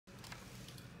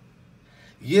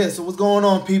Yeah, so what's going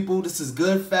on, people? This is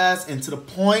Good, Fast, and to the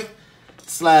point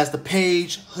slash the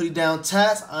page Hoodie Down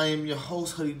Tats. I am your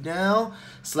host, Hoodie Down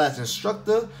slash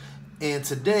instructor. And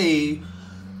today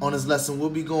on this lesson,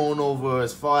 we'll be going over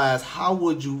as far as how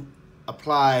would you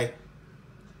apply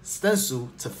stencil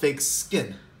to fake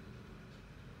skin,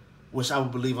 which I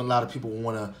would believe a lot of people will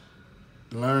want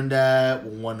to learn that,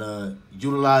 will want to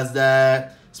utilize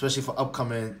that, especially for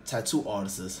upcoming tattoo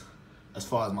artists, as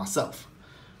far as myself.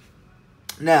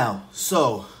 Now,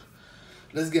 so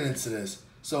let's get into this.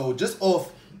 So just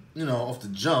off the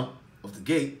jump, off the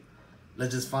gate,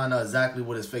 let's just find out exactly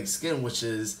what is fake skin, which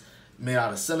is made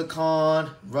out of silicone,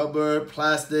 rubber,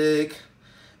 plastic,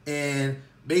 and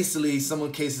basically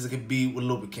some cases it can be with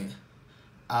lubricant.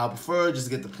 I prefer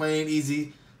just get the plain,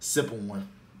 easy, simple one.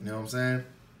 You know what I'm saying?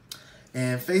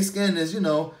 And fake skin is,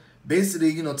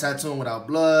 basically, tattooing without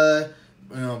blood,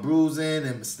 bruising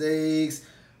and mistakes.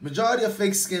 Majority of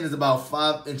fake skin is about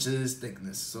 5 inches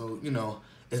thickness. So,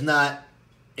 it's not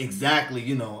exactly,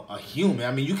 a human.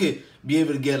 I mean, you could be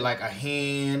able to get like a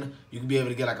hand. You could be able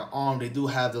to get like an arm. They do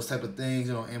have those type of things,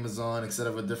 Amazon,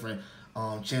 etc. Different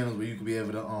channels where you could be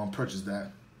able to purchase that,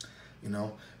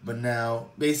 But now,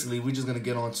 basically, we're just going to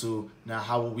get on to now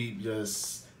how will we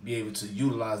just be able to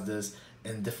utilize this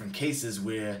in different cases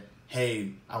where,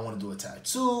 hey, I want to do a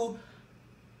tattoo.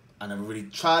 I never really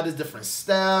tried this different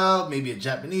style, maybe a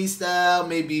Japanese style,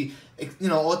 maybe,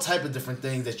 all type of different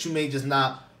things that you may just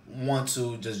not want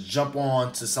to just jump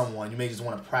on to someone. You may just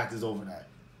want to practice over that.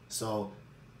 So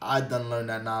I done learned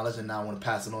that knowledge, and now I want to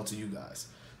pass it on to you guys.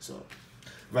 So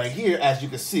right here, as you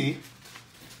can see,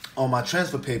 on my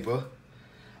transfer paper,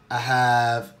 I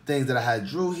have things that I had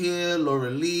drew here, Laura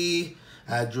Lee.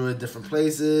 I had drew at different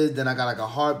places. Then I got like a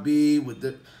heartbeat with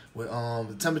the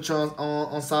temperature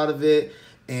on side of it.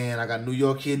 And I got New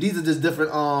York here. These are just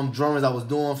different drawings I was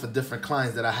doing for different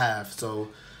clients that I have. So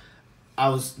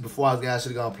before I was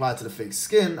actually gonna apply to the fake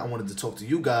skin, I wanted to talk to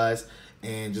you guys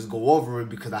and just go over it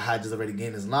because I had just already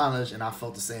gained this knowledge, and I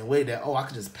felt the same way that, I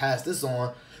could just pass this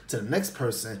on to the next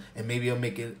person and maybe it'll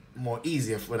make it more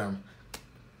easier for them.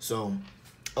 So,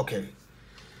 okay.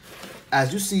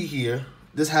 As you see here,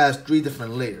 this has 3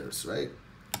 different layers, right?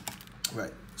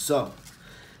 Right. So,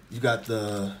 you got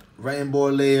the writing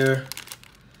board layer.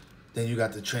 Then you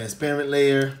got the transparent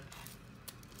layer.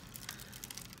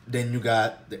 Then you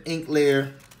got the ink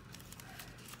layer.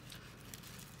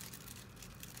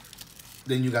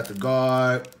 Then you got the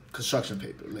guard construction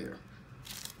paper layer.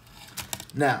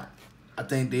 Now, I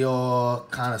think they all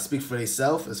kind of speak for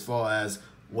themselves as far as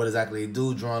what exactly they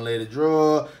do. Drawing layer to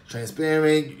draw,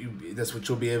 transparent. That's what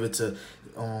you'll be able to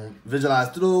visualize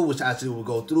through, which actually will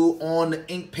go through on the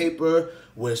ink paper,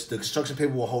 which the construction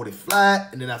paper will hold it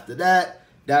flat. And then after that,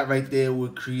 that right there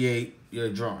would create your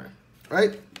drawing,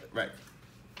 right? Right.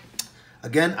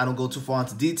 Again, I don't go too far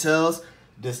into details.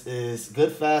 This is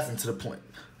good, fast, and to the point.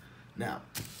 Now,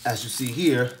 as you see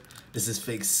here, this is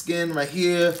fake skin right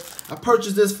here. I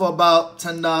purchased this for about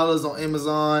 $10 on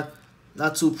Amazon.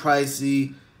 Not too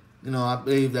pricey. I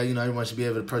believe that, everyone should be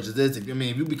able to purchase this. If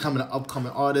you become an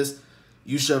upcoming artist,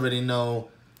 you should already know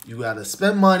you got to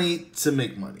spend money to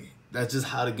make money. That's just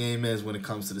how the game is when it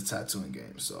comes to the tattooing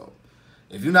game. So,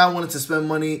 if you're not wanting to spend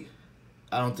money,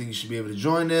 I don't think you should be able to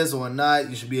join this, or not.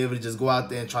 You should be able to just go out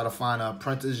there and try to find an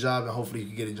apprentice job, and hopefully you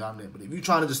can get a job there. But if you're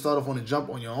trying to just start off on the jump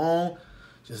on your own,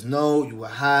 just know you will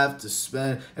have to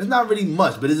spend. And it's not really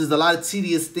much, but it is a lot of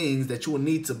tedious things that you will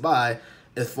need to buy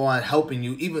as far as helping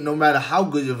you. Even no matter how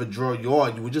good of a drawer you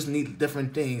are, you will just need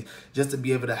different things just to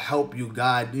be able to help you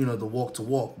guide, the walk to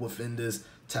walk within this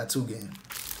tattoo game,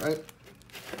 right?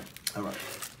 All right.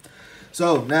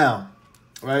 So now,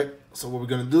 right? So what we're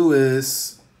going to do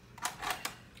is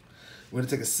we're going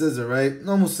to take a scissor, right?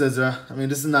 Normal scissor. I mean,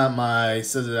 this is not my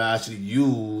scissor that I actually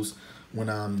use when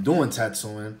I'm doing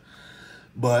tattooing,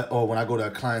 or when I go to a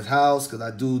client's house, because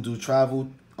I do travel.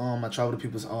 I travel to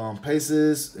people's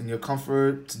places in your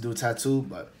comfort to do a tattoo,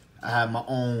 but I have my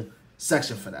own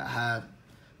section for that.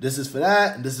 This is for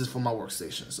that, and this is for my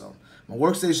workstation. So my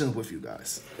workstation is with you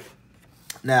guys.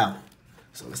 Now,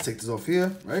 so let's take this off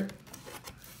here, right?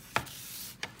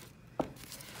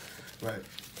 Right.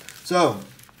 So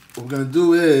what we're going to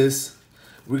do is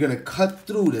we're going to cut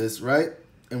through this, right?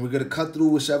 And we're going to cut through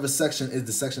whichever section is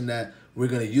the section that we're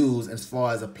going to use as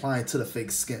far as applying to the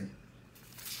fake skin.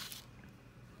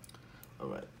 All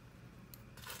right.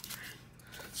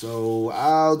 So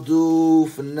I'll do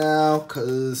for now,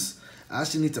 because I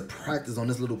actually need to practice on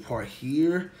this little part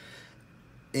here.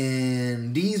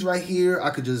 And these right here,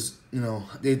 I could just,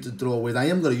 they throw away. I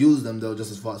am going to use them, though,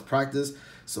 just as far as practice.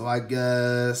 So I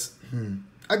guess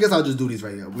I'll just do these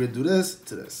right here. We'll do this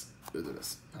to this. We'll do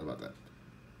this. How about that?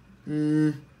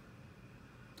 Yeah,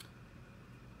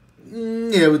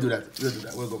 we'll do that. We'll do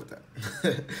that. We'll go with that.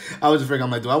 I was just figuring,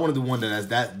 I'm like, do I want to do one that's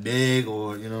that big,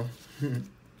 or, you know?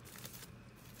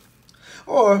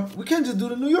 Or we can just do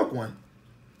the New York one.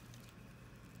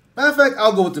 Matter of fact,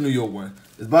 I'll go with the New York one.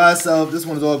 It's by itself. This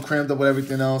one is all crammed up with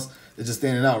everything else. It's just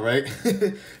standing out, right?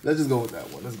 Let's just go with that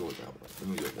one. Let's go with that one. The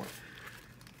New York one.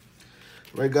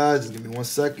 Right, guys? Just give me 1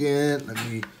 second. Let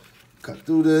me cut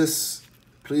through this.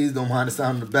 Please don't mind the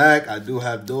sound in the back. I do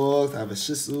have dogs. I have a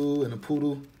Shih Tzu and a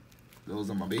Poodle. Those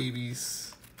are my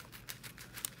babies.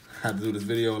 I had to do this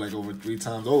video like over 3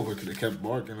 times over because they kept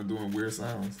barking and doing weird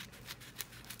sounds.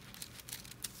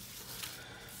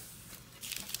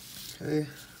 Okay.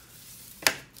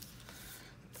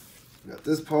 Got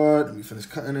this part. Let me finish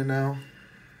cutting it now.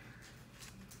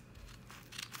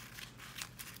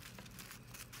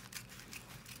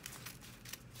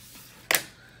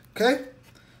 Okay.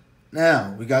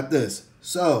 Now we got this.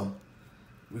 So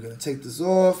we're gonna take this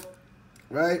off,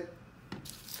 right?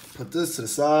 Put this to the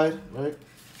side, right?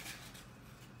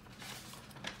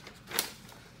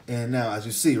 And now, as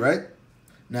you see, right?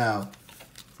 Now,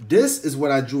 this is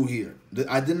what I drew here.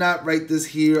 I did not write this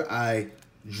here. I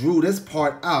drew this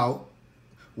part out,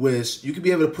 which you could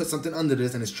be able to put something under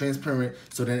this and it's transparent,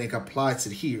 so then it can apply to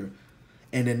here.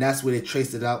 And then that's where they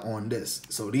traced it out on this.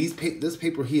 So this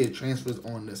paper here transfers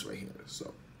on this right here.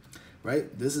 So,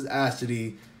 right? This is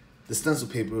actually the stencil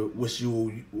paper which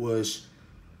you'll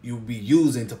be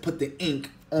using to put the ink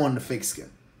on the fake skin.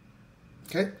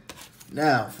 Okay?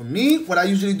 Now, for me, what I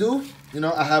usually do, you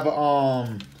know, I have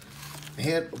a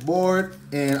hand board,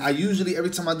 and I usually,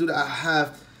 every time I do that, I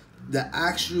have the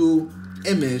actual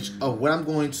image of what I'm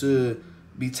going to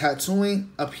be tattooing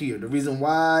up here. The reason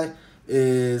why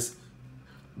is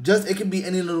just, it can be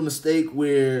any little mistake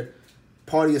where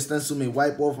part of your stencil may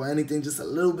wipe off or anything, just a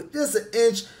little bit, just an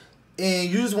inch, and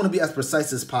you just want to be as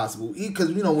precise as possible. Because,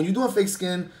 you know, when you're doing fake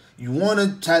skin, you want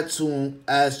to tattoo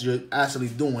as you're actually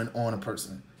doing on a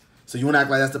person. So you want to act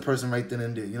like that's the person right then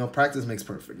and there. You know, practice makes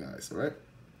perfect, guys, all right?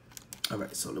 All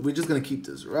right, so we're just going to keep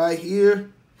this right here.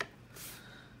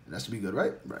 That should be good,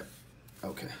 right? Right.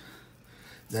 Okay.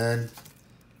 Then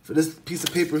for this piece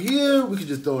of paper here, we can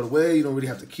just throw it away. You don't really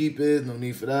have to keep it. No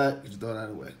need for that. You just throw that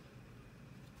away.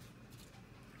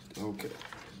 Okay.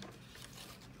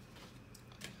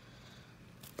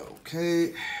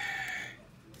 Okay.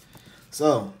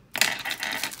 So,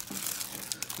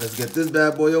 let's get this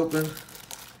bad boy open.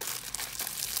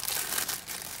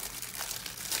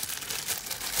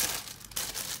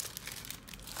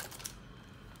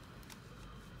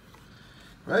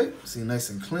 Right? See, nice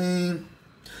and clean.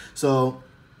 So,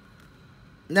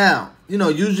 now, you know,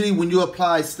 usually when you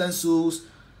apply stencils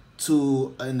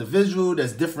to an individual,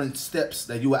 there's different steps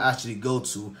that you will actually go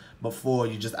to before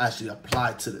you just actually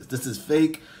apply to this. This is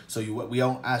fake, so we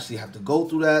don't actually have to go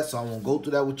through that, so I won't go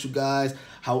through that with you guys.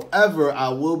 However, I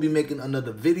will be making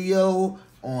another video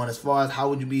on as far as how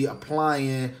would you be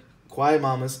applying, quiet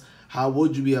mamas, how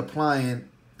would you be applying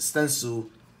stencil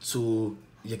to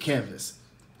your canvas.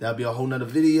 That'll be a whole nother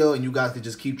video, and you guys can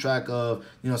just keep track of,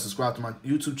 you know, subscribe to my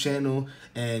YouTube channel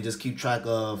and just keep track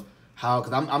of how,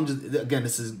 because I'm just, again,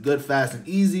 this is good, fast, and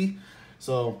easy.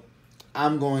 So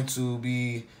I'm going to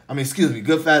be,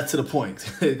 good, fast, to the point.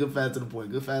 Good, fast, to the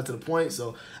point. Good, fast, to the point.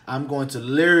 So I'm going to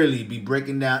literally be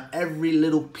breaking down every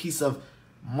little piece of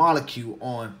molecule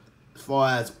on as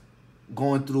far as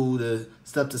going through the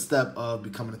step-to-step of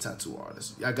becoming a tattoo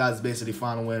artist. Y'all guys basically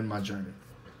following my journey.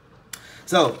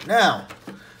 So now,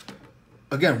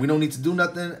 again, we don't need to do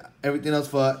nothing. Everything else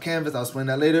for canvas, I'll explain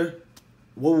that later.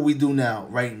 What will we do now?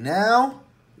 Right now,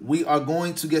 we are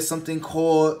going to get something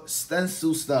called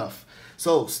stencil stuff.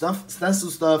 So stencil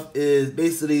stuff is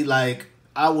basically like,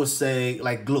 I would say,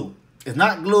 like glue. It's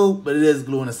not glue, but it is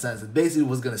glue in a sense. It's basically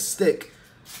what's going to stick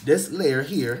this layer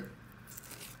here,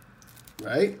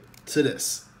 right, to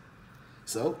this.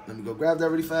 So let me go grab that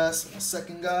really fast. 1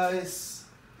 second, guys.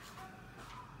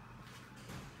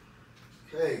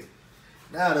 Okay.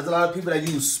 Now, there's a lot of people that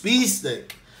use speed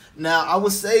stick. Now, I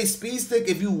would say speed stick,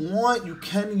 if you want, you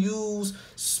can use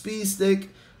speed stick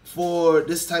for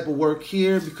this type of work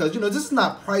here, because, you know, this is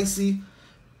not pricey,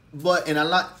 but it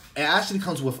actually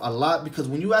comes with a lot, because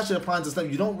when you actually apply to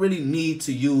stuff, you don't really need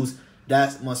to use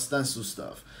that much stencil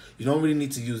stuff. You don't really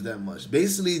need to use that much.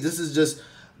 Basically, this is just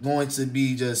going to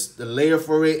be just the layer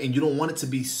for it, and you don't want it to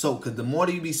be soaked, because the more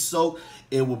that you be soaked,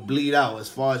 it will bleed out. As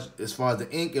far as the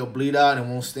ink, it'll bleed out and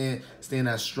won't stand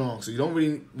that strong. So you don't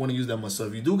really want to use that much. So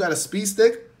if you do got a speed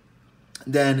stick,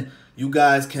 then you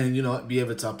guys can, you know, be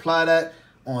able to apply that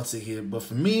onto here. But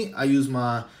for me, I use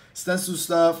my stencil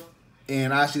stuff,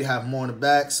 and I actually have more in the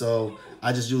back, so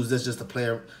I just use this just to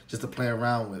play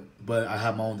around with. But I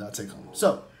have my own that I take home.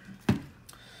 So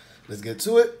let's get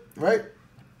to it, right?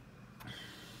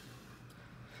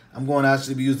 I'm going to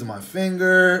actually be using my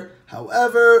finger.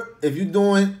 However, if you're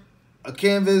doing a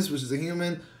canvas, which is a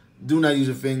human, do not use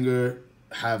your finger.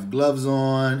 Have gloves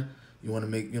on. You want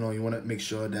to make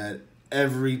sure that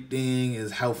everything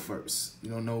is health first.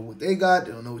 You don't know what they got.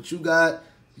 They don't know what you got.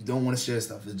 You don't want to share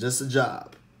stuff. It's just a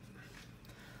job.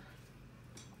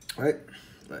 Right?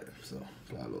 Right. So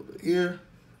apply a little bit here.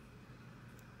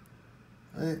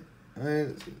 Right? Right?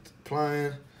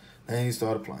 Applying. And you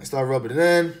start applying. Start rubbing it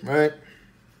in. Right?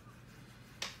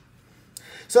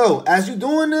 So as you're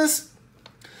doing this,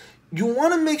 you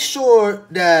want to make sure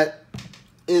that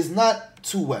it's not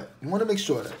too wet. You want to make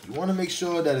sure that. You want to make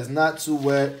sure that it's not too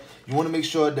wet. You want to make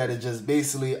sure that it's just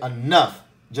basically enough.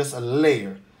 Just a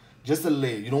layer. Just a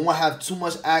layer. You don't want to have too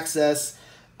much access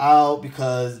out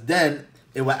because then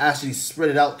it will actually spread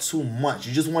it out too much.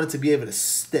 You just want it to be able to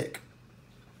stick.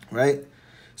 Right?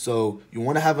 So you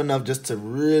want to have enough just to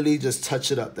really just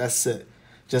touch it up. That's it.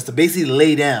 Just to basically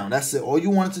lay down. That's it. All you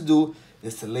want it to do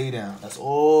is to lay down. That's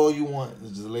all you want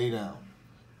is just lay down.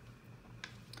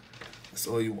 That's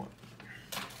all you want.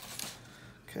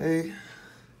 Okay.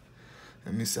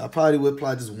 Let me see. I probably would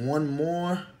apply just one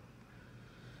more.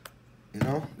 You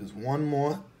know, just one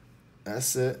more.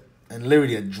 That's it. And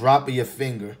literally a drop of your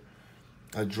finger.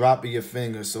 A drop of your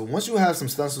finger. So once you have some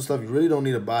stencil stuff, you really don't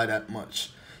need to buy that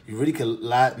much. You really can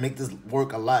make this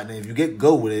work a lot. And if you get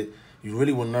good with it, you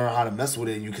really will learn how to mess with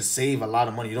it. And you can save a lot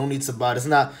of money. You don't need to buy. It's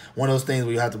not one of those things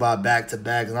where you have to buy back to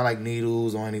back. It's not like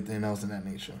needles or anything else in that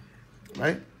nature.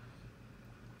 Right?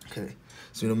 Okay.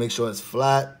 So you know, make sure it's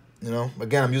flat. You know,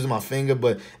 again, I'm using my finger,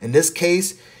 but in this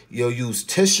case, you'll use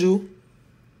tissue.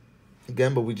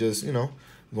 Again, but we just, you know,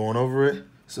 going over it.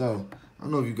 So I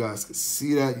don't know if you guys can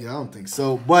see that. Yeah, I don't think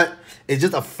so. But it's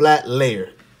just a flat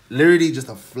layer. Literally just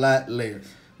a flat layer.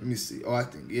 Let me see. Oh, I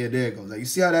think, yeah, there it goes. Like, you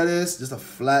see how that is? Just a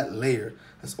flat layer.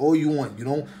 That's all you want. You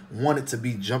don't want it to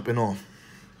be jumping off.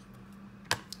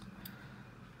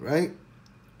 Right?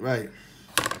 Right.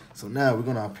 So now we're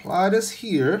going to apply this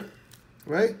here.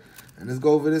 Right? And let's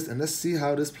go over this and let's see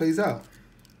how this plays out.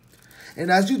 And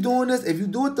as you're doing this, if you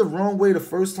do it the wrong way the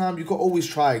first time, you can always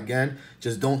try again.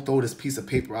 Just don't throw this piece of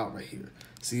paper out right here.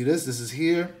 See this? This is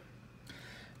here.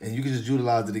 And you can just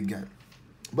utilize it again.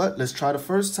 But let's try the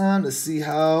first time. Let's see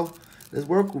how this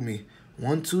work with me.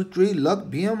 1, 2, 3. Luck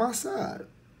be on my side.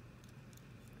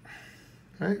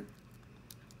 Right?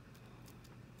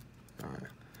 All right.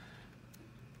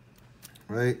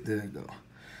 Right? There you go.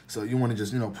 So you want to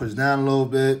just, you know, push down a little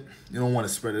bit. You don't want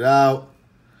to spread it out.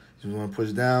 You just want to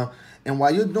push down. And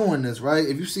while you're doing this, right,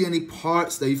 if you see any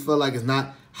parts that you feel like is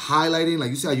not highlighting, like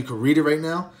you see how you can read it right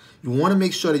now, you want to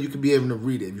make sure that you can be able to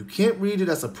read it. If you can't read it,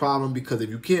 that's a problem because if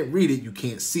you can't read it, you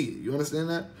can't see it. You understand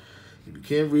that? If you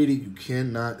can't read it, you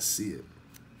cannot see it.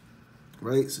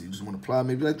 Right? So you just want to apply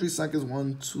maybe like 3 seconds.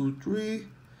 1, 2, 3.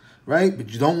 Right? But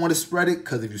you don't want to spread it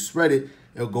because if you spread it,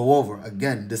 it'll go over.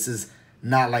 Again, this is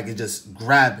not like it's just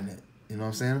grabbing it. You know what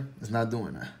I'm saying? It's not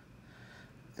doing that.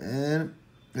 And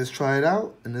let's try it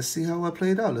out and let's see how I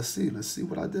played out. Let's see. Let's see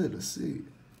what I did. Let's see.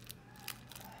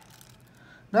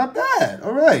 Not bad.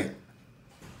 All right.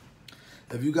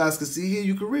 If you guys can see here,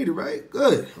 you can read it, right?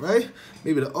 Good, right?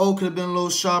 Maybe the O could have been a little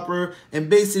sharper. And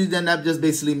basically, then that just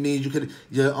basically means you could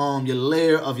your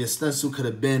layer of your stencil could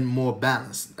have been more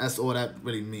balanced. That's all that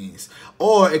really means.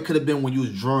 Or it could have been when you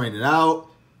was drawing it out,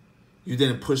 you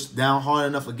didn't push down hard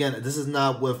enough. Again, this is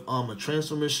not with a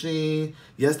transfer machine.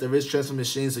 Yes, there is transfer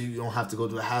machine, so you don't have to go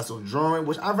through the hassle of drawing,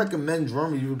 which I recommend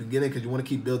drawing you at the beginning because you want to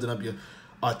keep building up your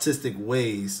artistic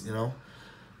ways, you know.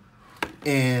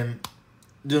 And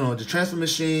you know, the transfer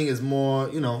machine is more,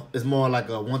 you know, it's more like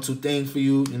a 1-2 thing for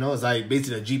you. You know, it's like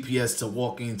basically a GPS to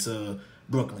walking to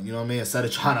Brooklyn. You know what I mean? Instead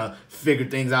of trying to figure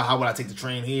things out, how would I take the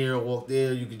train here or walk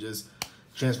there? You can just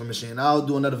transfer machine. I'll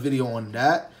do another video on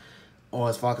that. Or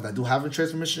as far as I do have a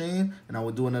transfer machine, and I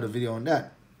will do another video on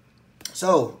that.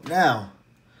 So now,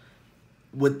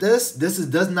 with this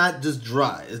does not just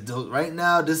dry. Right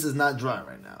now, this is not dry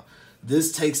right now.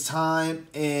 This takes time,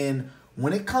 and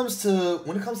when it comes to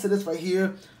this right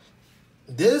here,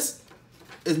 this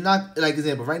is not like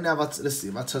example. Right now, let's see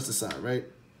if I touch the side, right?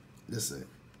 Let's see.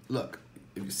 Look,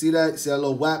 if you see that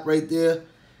little whap right there.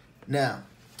 Now,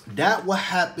 that will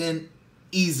happen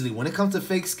easily when it comes to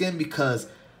fake skin because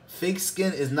fake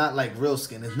skin is not like real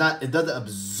skin. It doesn't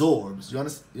absorb. You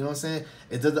understand? You know what I'm saying?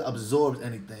 It doesn't absorb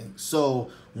anything.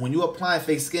 So when you apply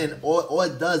fake skin, all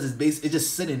it does is basically it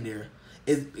just sitting there.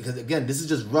 Because again, this is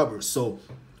just rubber. So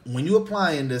when you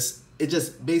applying this, it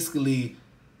just basically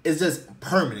it's just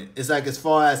permanent. It's like as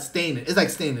far as staining. It's like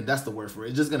staining. That's the word for it.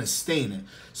 It's just going to stain it.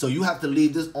 So you have to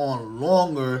leave this on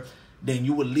longer than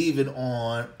you would leave it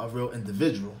on a real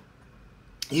individual.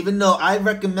 Even though I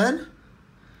recommend,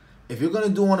 if you're going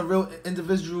to do on a real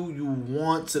individual, you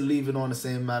want to leave it on the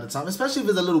same amount of time, especially if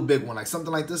it's a little big one, like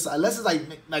something like this. Unless it's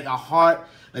like a heart,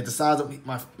 like the size of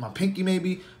my pinky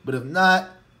maybe. But if not,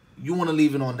 you want to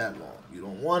leave it on that long. You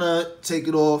don't want to take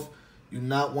it off. You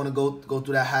not want to go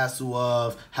through that hassle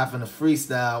of having to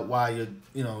freestyle while you're,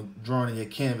 drawing in your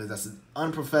canvas. That's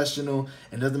unprofessional,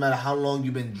 and it doesn't matter how long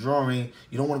you've been drawing.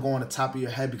 You don't want to go on the top of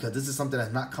your head, because this is something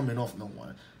that's not coming off no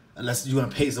one. Unless you're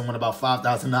going to pay someone about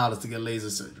 $5,000 to get laser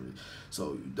surgery.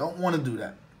 So you don't want to do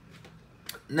that.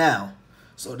 Now,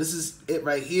 so this is it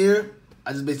right here.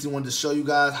 I just basically wanted to show you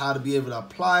guys how to be able to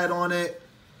apply it on it.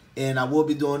 And I will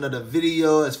be doing another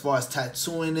video as far as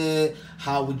tattooing it.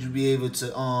 How would you be able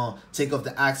to take off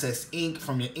the excess ink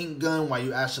from your ink gun while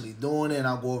you're actually doing it. And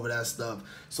I'll go over that stuff.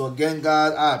 So again,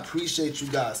 guys, I appreciate you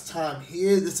guys' time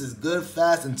here. This is good,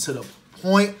 fast, and to the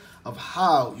point of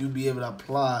how you'll be able to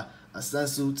apply a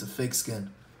stencil to fake skin.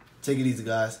 Take it easy,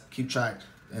 guys. Keep track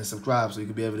and subscribe so you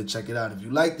can be able to check it out. If you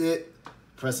liked it,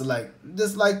 press a like. If you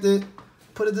disliked it,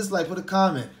 put a dislike, put a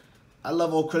comment. I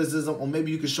love all criticism, or maybe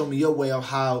you can show me your way of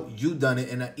how you done it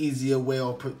in an easier way,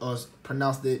 or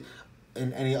pronounced it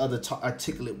in any other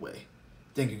articulate way.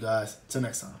 Thank you, guys. Till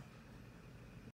next time.